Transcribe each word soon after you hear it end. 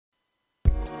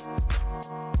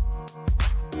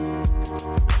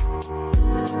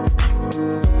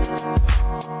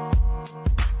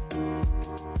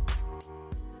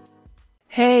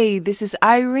Hey, this is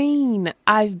Irene.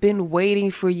 I've been waiting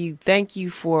for you. Thank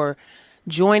you for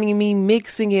joining me,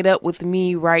 mixing it up with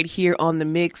me right here on The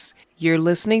Mix. You're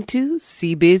listening to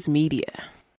CBiz Media.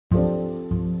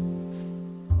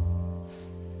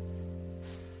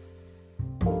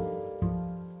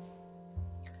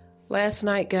 Last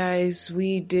night, guys,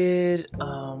 we did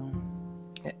an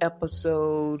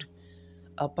episode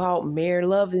about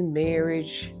love and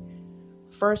marriage.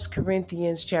 1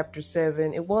 Corinthians chapter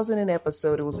 7. It wasn't an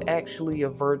episode. It was actually a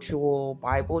virtual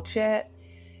Bible chat.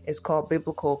 It's called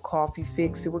Biblical Coffee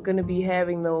Fix. And we're going to be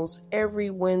having those every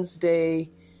Wednesday,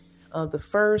 the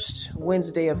first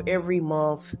Wednesday of every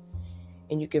month.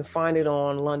 And you can find it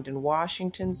on London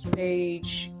Washington's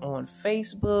page, on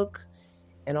Facebook,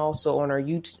 and also on her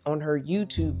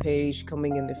YouTube page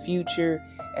coming in the future,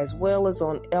 as well as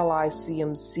on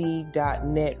licmc.net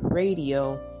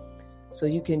radio. So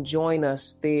you can join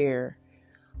us there.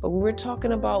 But when we're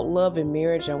talking about love and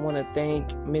marriage, I want to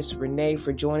thank Miss Renee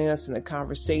for joining us in the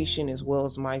conversation, as well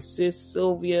as my sis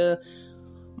Sylvia,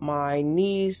 my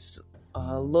niece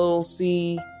Lil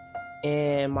C,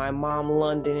 and my mom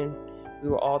London. We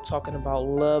were all talking about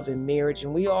love and marriage,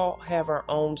 and we all have our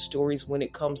own stories when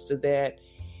it comes to that.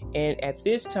 And at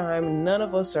this time, none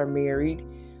of us are married,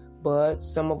 but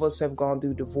some of us have gone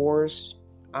through divorce.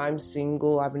 I'm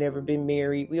single. I've never been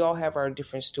married. We all have our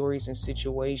different stories and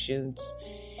situations.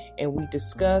 And we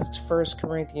discussed 1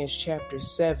 Corinthians chapter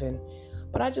 7.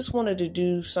 But I just wanted to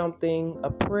do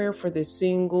a prayer for the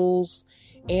singles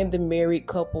and the married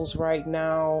couples right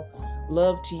now.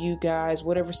 Love to you guys,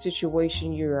 whatever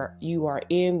situation you are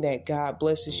in, that God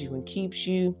blesses you and keeps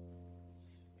you.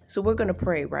 So we're going to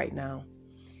pray right now.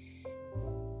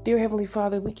 Dear Heavenly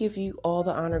Father, we give you all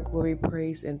the honor, glory,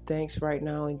 praise, and thanks right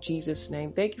now in Jesus'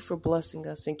 name. Thank you for blessing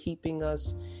us and keeping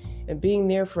us and being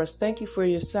there for us. Thank you for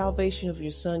your salvation of your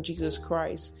Son, Jesus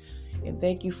Christ. And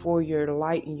thank you for your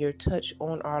light and your touch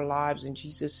on our lives in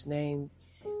Jesus' name.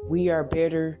 We are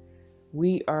better.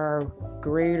 We are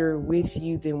greater with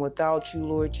you than without you,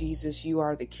 Lord Jesus. You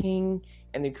are the King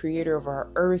and the creator of our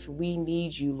earth. We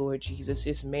need you, Lord Jesus.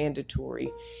 It's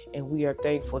mandatory. And we are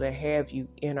thankful to have you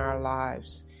in our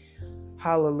lives.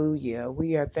 Hallelujah.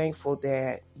 We are thankful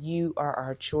that you are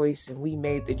our choice, and we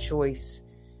made the choice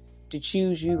to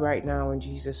choose you right now in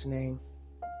Jesus' name.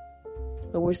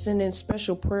 But we're sending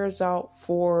special prayers out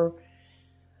for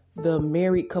the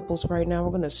married couples right now. We're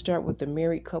going to start with the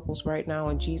married couples right now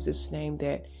in Jesus' name,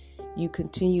 that you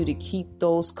continue to keep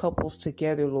those couples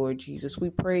together, Lord Jesus. We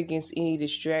pray against any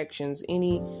distractions,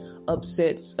 any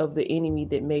upsets of the enemy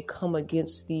that may come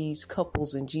against these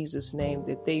couples in Jesus' name,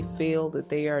 that they fail, that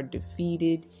they are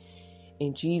defeated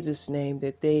in Jesus' name,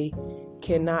 that they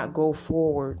cannot go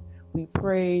forward. We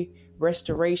pray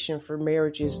restoration for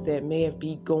marriages that may have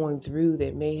been going through,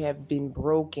 that may have been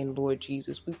broken, Lord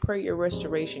Jesus. We pray your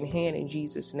restoration hand in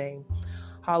Jesus' name.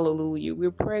 Hallelujah. We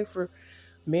pray for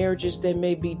marriages that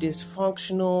may be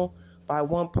dysfunctional by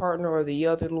one partner or the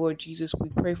other, Lord Jesus. We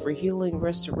pray for healing,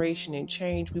 restoration, and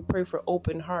change. We pray for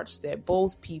open hearts, that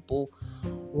both people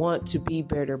want to be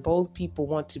better. Both people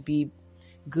want to be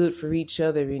good for each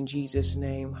other in Jesus'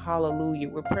 name. Hallelujah.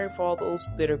 We're praying for all those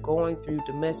that are going through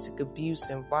domestic abuse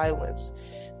and violence,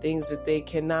 things that they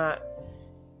cannot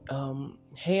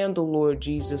handle, Lord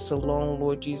Jesus, alone,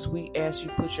 Lord Jesus. We ask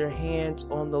you put your hands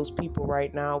on those people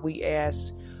right now. We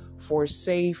ask for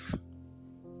safe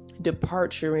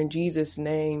departure in Jesus'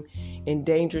 name in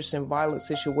dangerous and violent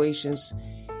situations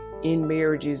in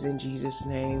marriages in Jesus'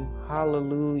 name.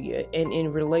 Hallelujah. And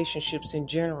in relationships in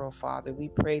general, Father, we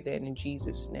pray that in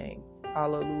Jesus' name.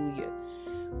 Hallelujah.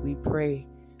 We pray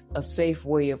a safe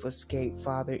way of escape,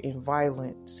 Father, in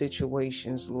violent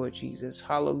situations, Lord Jesus.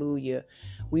 Hallelujah.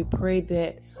 We pray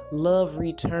that love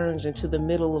returns into the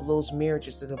middle of those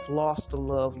marriages that have lost the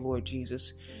love, Lord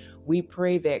Jesus. We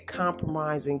pray that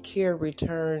compromise and care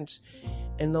returns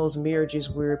in those marriages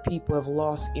where people have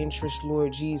lost interest,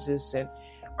 Lord Jesus, and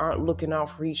aren't looking out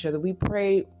for each other. We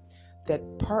pray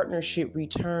that partnership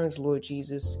returns, Lord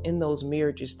Jesus, in those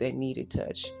marriages that need a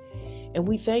touch. And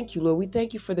we thank you, Lord. We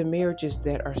thank you for the marriages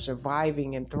that are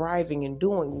surviving and thriving and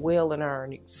doing well and are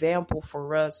an example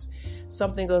for us,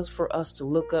 something else for us to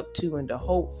look up to and to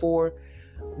hope for.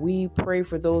 We pray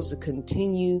for those to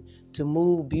continue to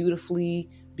move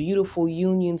beautiful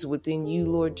unions within you,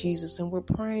 Lord Jesus. And we're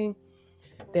praying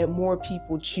that more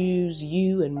people choose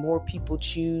you and more people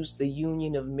choose the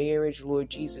union of marriage, Lord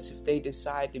Jesus, if they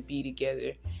decide to be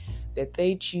together, that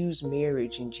they choose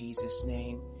marriage in Jesus'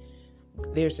 name.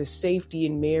 There's a safety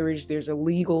in marriage. There's a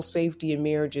legal safety in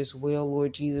marriage as well,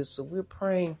 Lord Jesus. So we're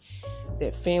praying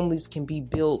that families can be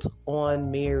built on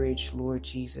marriage, Lord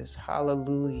Jesus.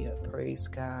 Hallelujah. Praise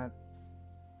God.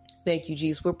 Thank you,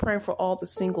 Jesus. We're praying for all the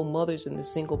single mothers and the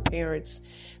single parents,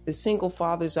 the single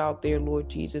fathers out there, Lord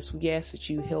Jesus. We ask that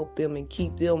you help them and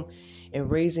keep them in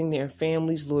raising their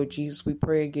families, Lord Jesus. We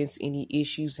pray against any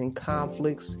issues and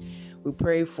conflicts. We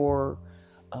pray for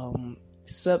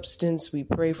substance. We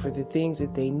pray for the things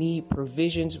that they need,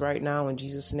 provisions right now in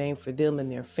Jesus' name for them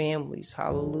and their families.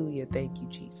 Hallelujah. Thank you,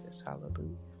 Jesus.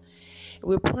 Hallelujah. And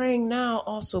we're praying now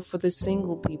also for the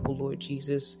single people, Lord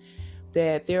Jesus,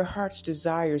 that their heart's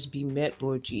desires be met,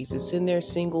 Lord Jesus, in their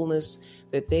singleness,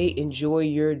 that they enjoy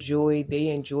your joy, they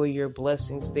enjoy your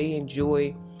blessings, they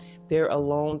enjoy their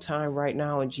alone time right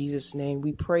now in Jesus' name.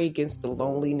 We pray against the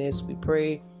loneliness. We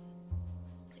pray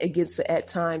against the, at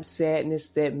times,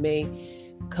 sadness that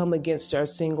may come against our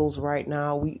singles right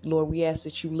now. Lord, we ask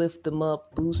that you lift them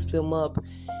up, boost them up,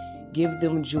 give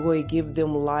them joy, give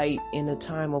them light in a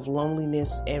time of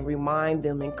loneliness, and remind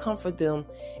them and comfort them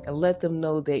and let them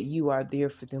know that you are there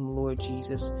for them, Lord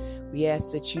Jesus. We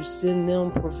ask that you send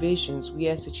them provisions. We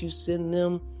ask that you send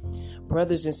them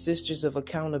brothers and sisters of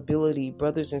accountability,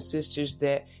 brothers and sisters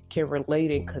that can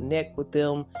relate and connect with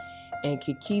them and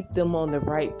can keep them on the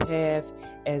right path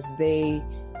as they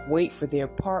wait for their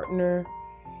partner,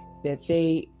 that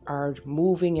they are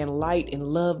moving in light and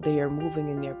love, they are moving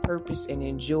in their purpose and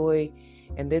in joy,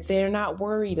 and that they're not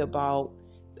worried about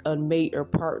a mate or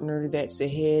partner that's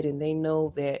ahead, and they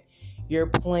know that your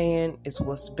plan is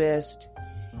what's best,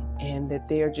 and that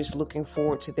they're just looking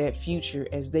forward to that future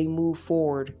as they move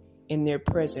forward in their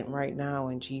present right now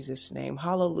in Jesus' name.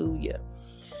 Hallelujah.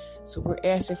 So we're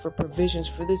asking for provisions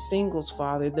for the singles,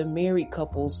 Father, the married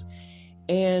couples,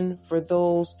 and for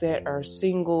those that are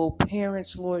single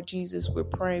parents, Lord Jesus. We're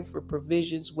praying for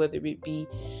provisions, whether it be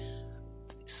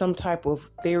some type of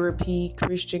therapy,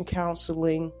 Christian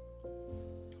counseling,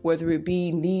 whether it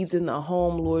be needs in the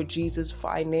home, Lord Jesus,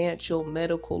 financial,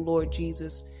 medical, Lord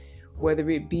Jesus, whether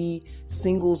it be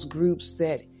singles groups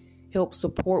that help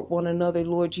support one another,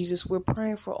 Lord Jesus. We're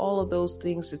praying for all of those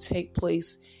things to take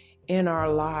place in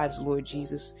our lives, Lord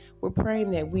Jesus. We're praying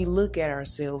that we look at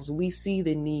ourselves, we see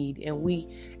the need, and we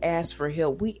ask for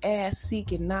help. We ask,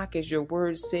 seek, and knock, as your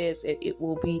word says, that it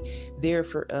will be there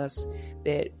for us,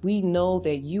 that we know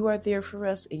that you are there for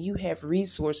us and you have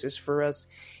resources for us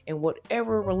in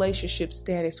whatever relationship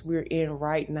status we're in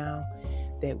right now,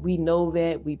 that we know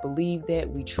that, we believe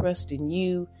that, we trust in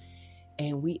you,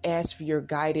 and we ask for your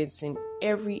guidance in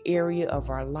every area of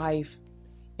our life,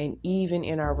 and even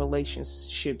in our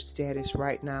relationship status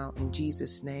right now, in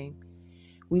Jesus' name.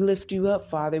 We lift you up,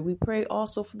 Father. We pray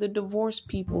also for the divorced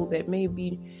people that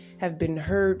have been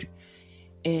hurt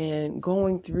and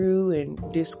going through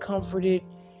and discomforted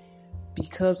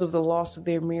because of the loss of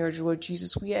their marriage, Lord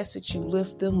Jesus. We ask that you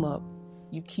lift them up,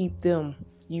 you keep them,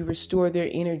 you restore their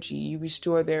energy, you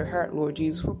restore their heart, Lord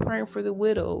Jesus. We're praying for the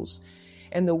widows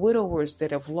and the widowers that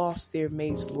have lost their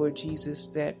mates, Lord Jesus,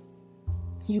 that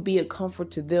you be a comfort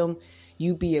to them,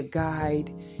 you be a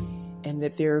guide, and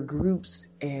that there are groups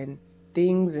and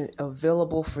things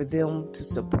available for them to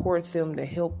support them, to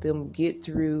help them get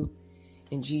through,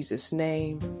 in Jesus'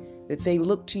 name. That they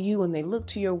look to you and they look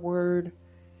to your word.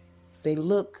 They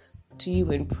look to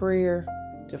you in prayer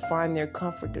to find their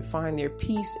comfort, to find their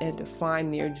peace, and to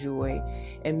find their joy.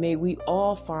 And may we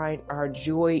all find our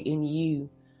joy in you,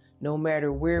 no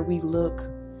matter where we look,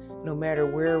 no matter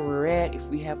where we're at, if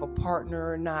we have a partner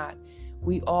or not.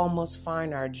 We all must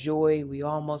find our joy. We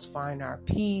all must find our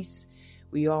peace.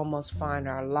 We all must find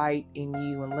our light in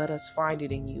you, and let us find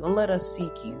it in you, and let us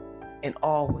seek you in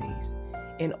all ways,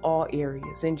 in all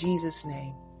areas. In Jesus'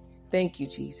 name. Thank you,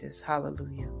 Jesus.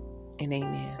 Hallelujah and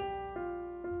amen.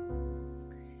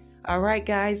 All right,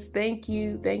 guys. Thank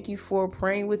you. Thank you for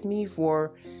praying with me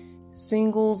for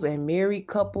singles and married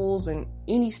couples and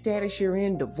any status you're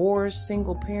in, divorce,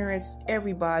 single parents,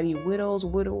 everybody, widows,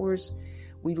 widowers.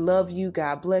 We love you.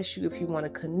 God bless you. If you want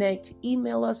to connect,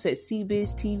 email us at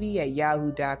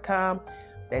cbiztv@yahoo.com.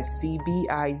 That's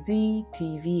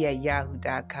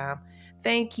cbiztv@yahoo.com.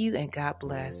 Thank you and God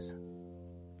bless.